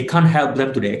they can't help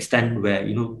them to the extent where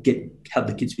help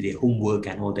the kids with their homework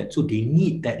and all that. So they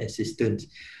need that assistance.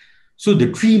 So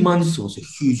the 3 months was a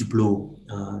huge blow.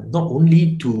 Not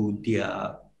only did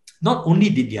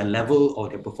their level or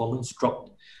their performance drop,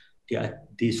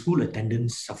 the school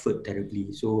attendance suffered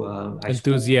terribly. So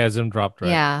enthusiasm dropped, right?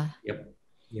 Yeah. Yep.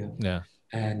 Yeah.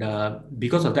 And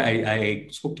because of that, I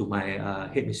spoke to my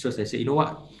headmistress. I said, you know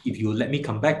what? If you let me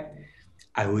come back,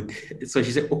 I would. So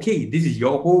she said, okay, this is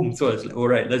your home. So I was like, all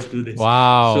right, let's do this.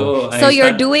 Wow. So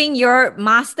you're doing your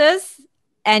master's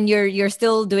And you're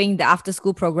still doing the after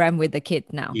school program with the kid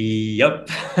now. Yep.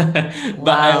 But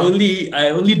Wow. I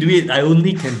only do it. I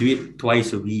only can do it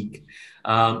twice a week.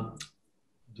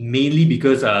 Mainly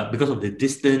because of the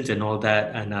distance and all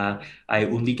that, and I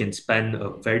only can spend a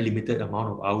very limited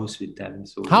amount of hours with them.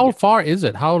 So How yeah. far is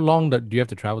it? How long do you have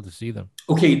to travel to see them?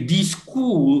 Okay, the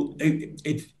school.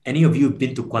 If any of you have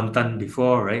been to Kuantan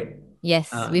before, right?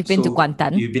 Yes, we've been to So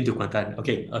Kuantan. you've been to Kuantan.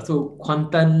 Okay, so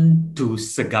Kuantan to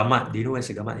Segamat. Do you know where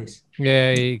Segamat is?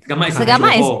 Yeah. Segamat is in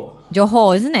Segamat is Johor.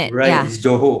 Johor, isn't it? Right, Yeah. it's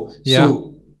Johor. Yeah.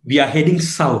 So we are heading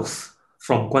south.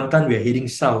 From Kuantan, we are heading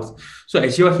south. So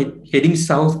as you're heading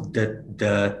south,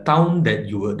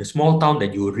 the small town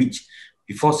that you will reach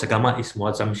before Segamat is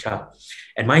Muazzam Shah.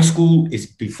 And my school is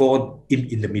before,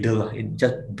 in the middle,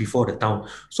 just before the town.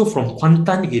 So from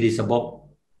Kuantan, it is about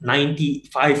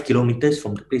 95 kilometers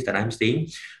from the place that I'm staying.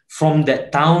 From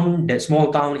that town, that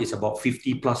small town, is about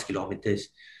 50 plus kilometers.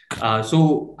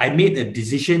 So I made a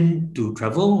decision to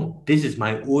travel. This is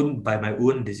my own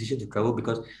decision to travel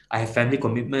because I have family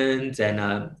commitments,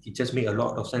 and it just made a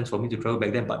lot of sense for me to travel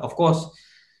back then. But of course,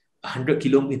 100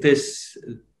 kilometers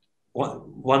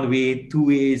one way, two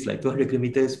ways, like 200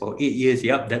 kilometers for 8 years.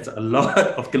 Yep, that's a lot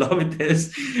of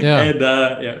kilometers. Yeah.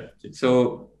 And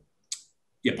so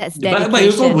yeah, That's but it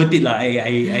was all dedication. worth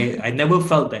it. I never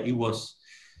felt that it was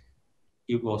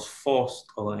forced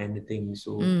or anything.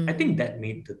 So I think that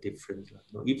made the difference.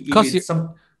 If Because it's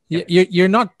some you're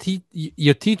not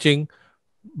you're teaching,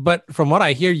 but from what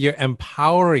I hear, you're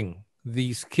empowering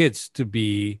these kids to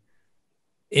be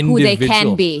Who they individuals.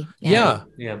 can be. Yeah.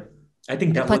 yeah, I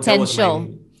think The that was potential.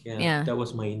 my Yeah. that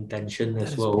was my intention That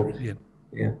as is well. brilliant.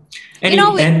 Yeah. You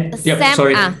know, Sam,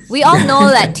 sorry. we all know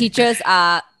that teachers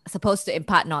are supposed to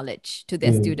impart knowledge to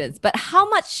their students, but how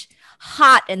much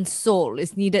heart and soul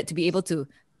is needed to be able to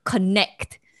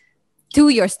connect to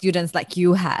your students like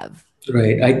you have?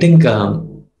 Right. I think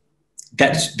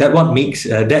that what makes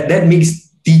that makes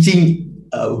teaching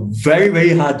a very,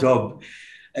 very hard job.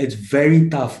 It's very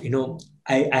tough.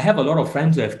 I have a lot of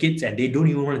friends who have kids and they don't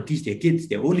even want to teach their kids,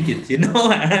 their own kids, and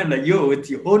I'm like, yo, it's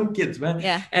your own kids, man.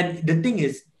 Yeah. And the thing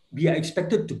is, we are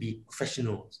expected to be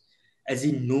professionals, as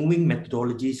in knowing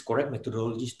correct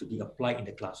methodologies to be applied in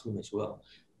the classroom as well.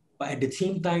 But at the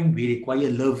same time, we require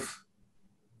love,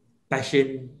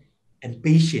 passion, and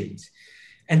patience.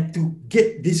 And to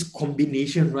get this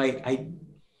combination right,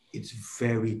 it's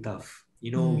very tough.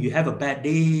 You have a bad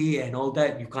day and all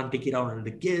that, you can't take it out on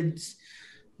the kids.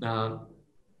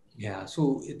 Yeah,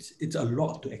 so it's a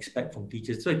lot to expect from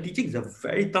teachers. So teaching is a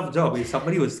very tough job. If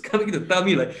somebody was coming to tell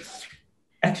me, like,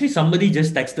 actually, somebody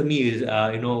just texted me,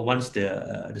 once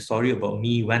the story about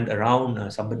me went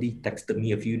around, somebody texted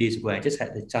me a few days ago. I just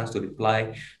had the chance to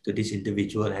reply to this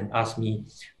individual and ask me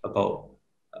about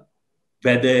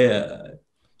whether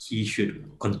he should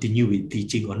continue with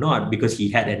teaching or not because he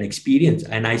had an experience.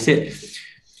 And I said,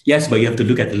 yes, but you have to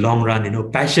look at the long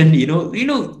run, passion,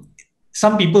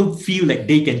 some people feel like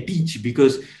they can teach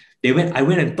because I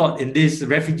went and taught in this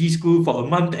refugee school for a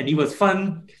month and it was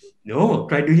fun. No,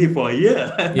 try doing it for a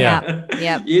year. Yeah.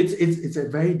 It's a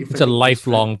very different. It's a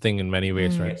lifelong thing in many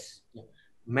ways, right? Yes.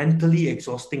 Mentally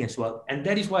exhausting as well. And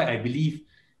that is why I believe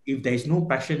if there is no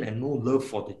passion and no love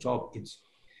for the job,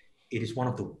 it is one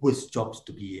of the worst jobs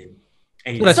to be in.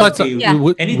 And it doesn't pay,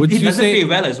 it doesn't pay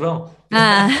well as well.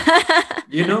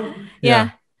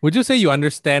 Yeah. Would you say you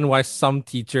understand why some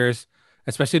teachers,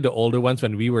 especially the older ones,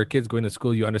 when we were kids going to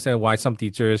school, you understand why some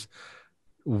teachers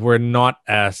were not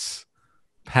as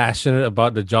passionate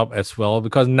about the job as well?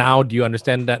 Because now, do you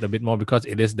understand that a bit more because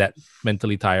it is that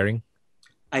mentally tiring?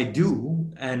 I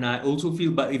do. And I also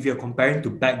feel, but if you're comparing to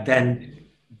back then,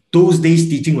 those days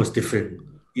teaching was different.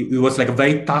 It was like a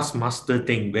very taskmaster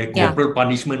thing where corporal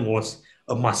punishment was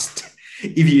a must.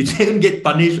 If you didn't get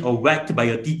punished or whacked by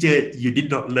your teacher, you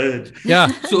did not learn. Yeah.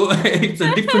 So it's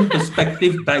a different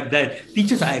perspective back then.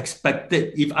 Teachers are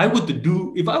expected. If I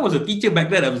was a teacher back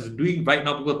then, I was doing right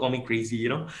now, people call me crazy,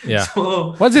 Yeah.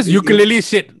 So what's this ukulele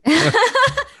shit?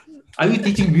 Are you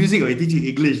teaching music or are you teaching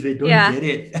English? They don't get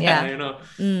it. Yeah.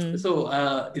 So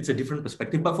it's a different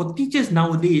perspective. But for teachers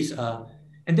nowadays,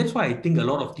 and that's why I think a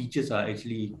lot of teachers are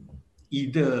actually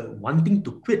either wanting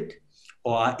to quit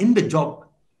or are in the job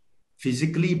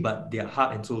physically, but their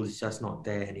heart and soul is just not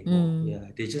there anymore. Yeah,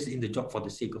 they're just in the job for the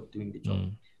sake of doing the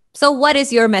job. So what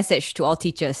is your message to all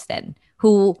teachers then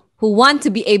who want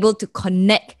to be able to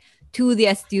connect to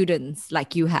their students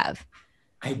like you have?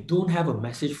 I don't have a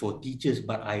message for teachers,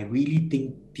 but I really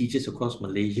think teachers across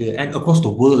Malaysia and across the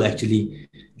world, actually,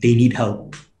 they need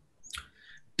help.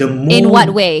 In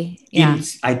what way? Yeah.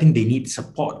 I think they need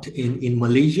support. In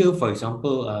Malaysia, for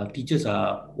example, teachers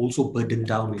are also burdened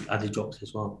down with other jobs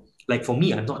as well. Like for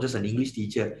me, I'm not just an English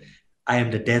teacher. I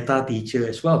am the data teacher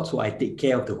as well. So I take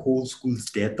care of the whole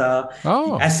school's data, the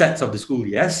Oh, assets of the school.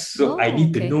 Yes. So I Oh,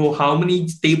 need to okay. know how many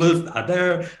tables are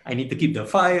there. I need to keep the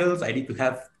files. I need to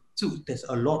have. So there's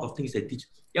a lot of things that teach.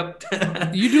 Yep.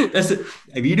 you do. That's it.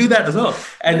 We do that as well.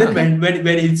 And then Yeah. Okay.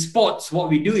 when in sports, what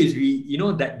we do is we,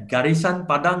 that garisan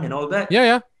padang and all that. Yeah,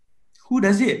 yeah. Who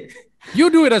does it?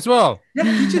 You do it as well. Yeah,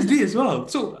 teachers do it as well.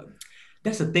 So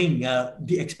that's the thing.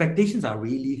 The expectations are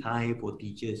really high for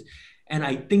teachers, and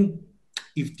I think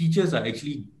if teachers are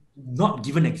actually not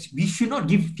given, we should not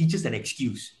give teachers an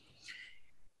excuse.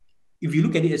 If you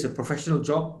look at it as a professional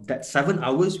job, that 7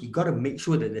 hours, we got to make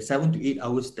sure that the 7 to 8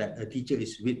 hours that a teacher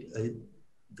is with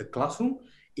the classroom,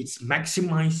 it's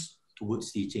maximized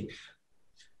towards teaching.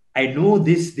 I know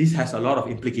this has a lot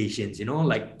of implications,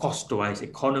 like cost-wise,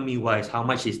 economy-wise, how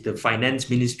much is the finance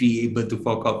ministry able to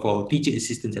fork out for teacher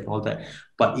assistants and all that.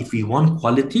 But if we want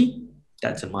quality,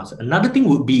 that's a must. Another thing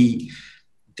would be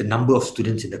the number of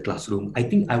students in the classroom. I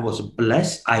think I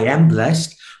am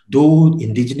blessed, though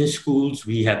indigenous schools,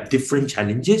 we have different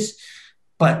challenges,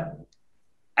 but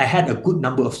I had a good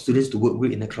number of students to work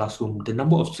with in the classroom. The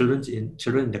number of children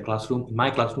in the classroom, in my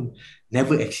classroom,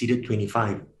 never exceeded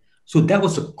 25. So that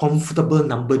was a comfortable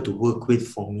number to work with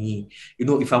for me.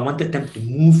 If I wanted them to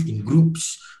move in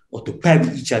groups or to pair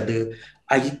with each other,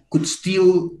 I could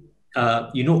still,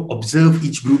 observe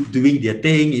each group doing their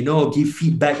thing, give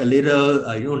feedback a little,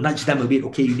 nudge them a bit.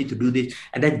 Okay, you need to do this,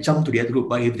 and then jump to the other group.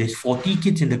 But if there's 40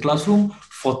 kids in the classroom,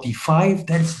 45,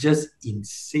 that's just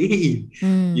insane.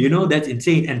 That's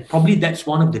insane. And probably that's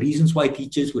one of the reasons why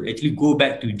teachers would actually go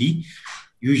back to the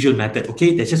usual method.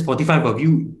 Okay, there's just 45 of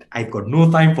you. I've got no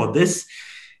time for this.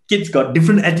 Kids got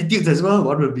different attitudes as well.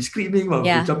 One will be screaming, one will be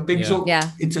Yeah. jumping. Yeah. So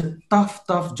Yeah. it's a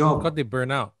tough job. God, they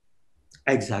burn out.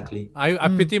 Exactly. I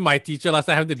pity my teacher last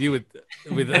time having to deal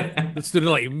with a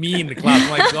student like me in the class.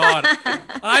 My God,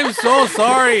 I'm so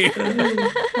sorry.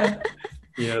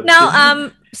 Yeah. Now,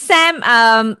 Sam,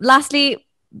 lastly,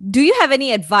 do you have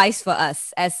any advice for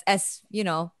us as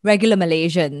regular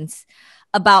Malaysians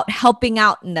about helping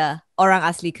out in the Orang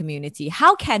Asli community?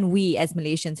 How can we as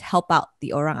Malaysians help out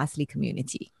the Orang Asli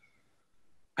community?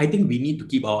 I think we need to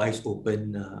keep our eyes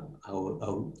open,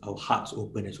 our hearts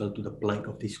open as well to the plight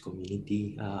of this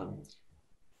community.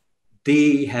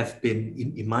 They have been,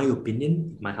 in my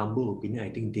opinion, my humble opinion, I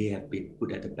think they have been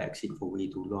put at the backseat for way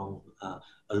too long.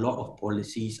 A lot of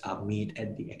policies are made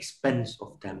at the expense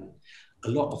of them. A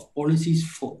lot of policies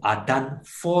are done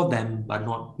for them, but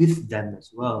not with them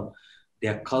as well.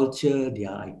 Their culture,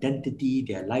 their identity,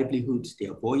 their livelihoods,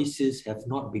 their voices have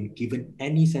not been given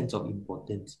any sense of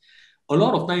importance. A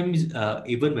lot of times,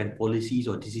 even when policies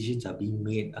or decisions are being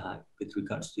made with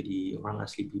regards to the Orang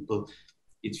Asli people,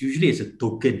 it's usually as a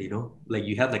token, like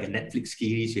you have like a Netflix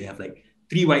series, you have like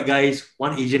 3 white guys,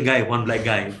 1 Asian guy, 1 black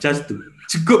guy, just to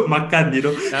cukup makan, it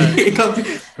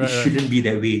shouldn't be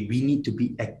that way. We need to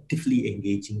be actively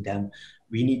engaging them.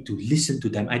 We need to listen to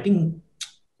them. I think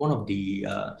one of the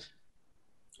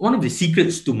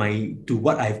secrets to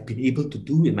what I've been able to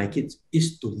do with my kids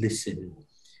is to listen.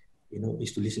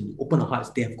 Is to listen, open our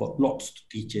hearts. They have got lots to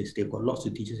teach us. They've got lots to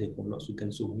teach us. They've got lots to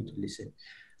them. So we need to listen.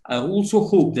 I also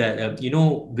hope that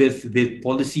with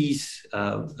policies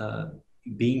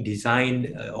being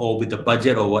designed or with the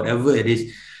budget or whatever it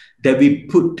is, that we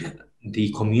put the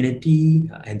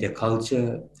community and their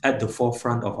culture at the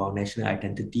forefront of our national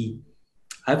identity.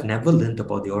 I've never learned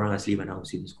about the Orang Asli when I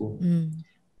was in school.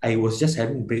 I was just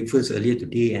having breakfast earlier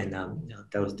today, and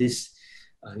there was this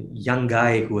young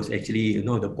guy who was actually,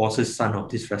 the boss's son of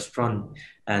this restaurant.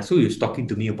 So he was talking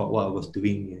to me about what I was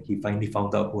doing. He finally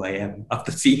found out who I am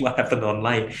after seeing what happened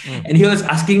online. And he was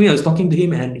asking me, I was talking to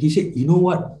him, and he said, you know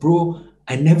what, bro,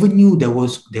 I never knew there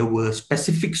were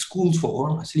specific schools for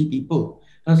Orang Asli people.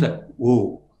 I was like,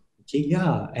 whoa. Okay,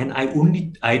 yeah. And I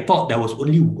thought there was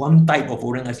only one type of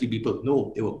Orang Asli people.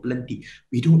 No, there were plenty.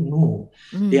 We don't know.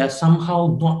 They are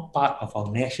somehow not part of our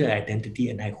national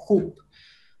identity, and I hope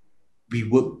we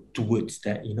work towards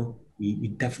that. We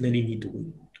definitely need to work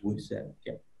towards that.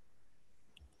 Yeah.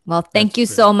 Well, thank you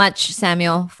so much,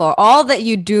 Samuel, for all that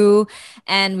you do.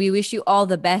 And we wish you all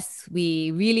the best.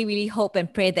 We really, really hope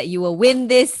and pray that you will win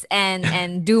this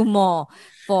and do more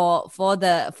for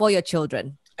your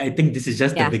children. I think this is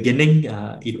just the beginning.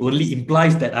 It only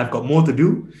implies that I've got more to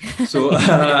do. So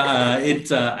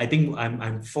it's. I think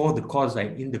I'm for the cause.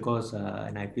 I'm in the cause,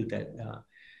 and I feel that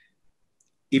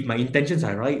if my intentions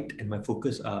are right and my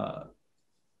focus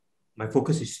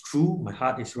is true, my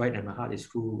heart is right, and my heart is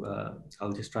true,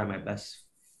 I'll just try my best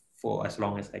for as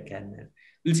long as I can. And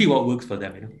we'll see what works for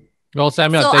them, you know. Well,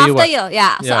 Samuel, So I'll tell you after what. your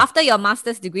so Yeah. after your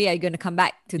master's degree, are you going to come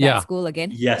back to Yeah. that school again?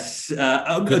 Yes,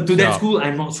 Good to that job. school,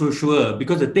 I'm not so sure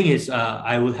because the thing is,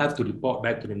 I will have to report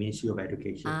back to the Ministry of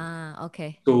Education.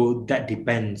 Okay. So that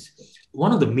depends.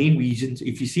 One of the main reasons,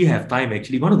 if you see I have time,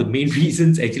 actually, one of the main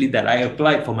reasons actually that I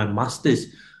applied for my master's,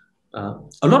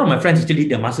 a lot of my friends actually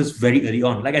did their master's very early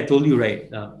on. Like I told you,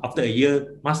 right? After a year,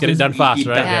 master's, Get it done fast,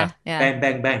 right? done. Yeah. Yeah. Bang,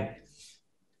 bang, bang.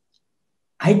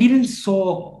 I didn't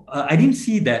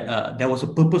see that there was a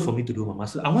purpose for me to do my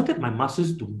master's. I wanted my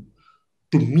master's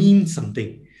to mean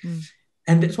something.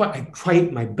 And that's why I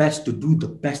tried my best to do the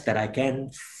best that I can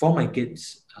for my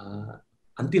kids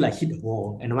until I hit a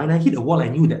wall. And when I hit a wall, I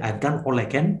knew that I've done all I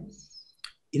can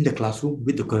in the classroom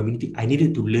with the community. I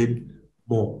needed to learn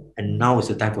more. And now is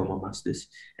the time for my master's.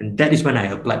 And that is when I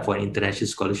applied for an international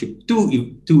scholarship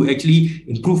to actually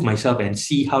improve myself and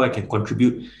see how I can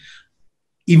contribute.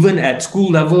 Even at school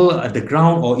level, at the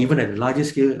ground, or even at a larger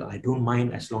scale, I don't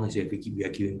mind as long as we are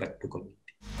giving back to the community.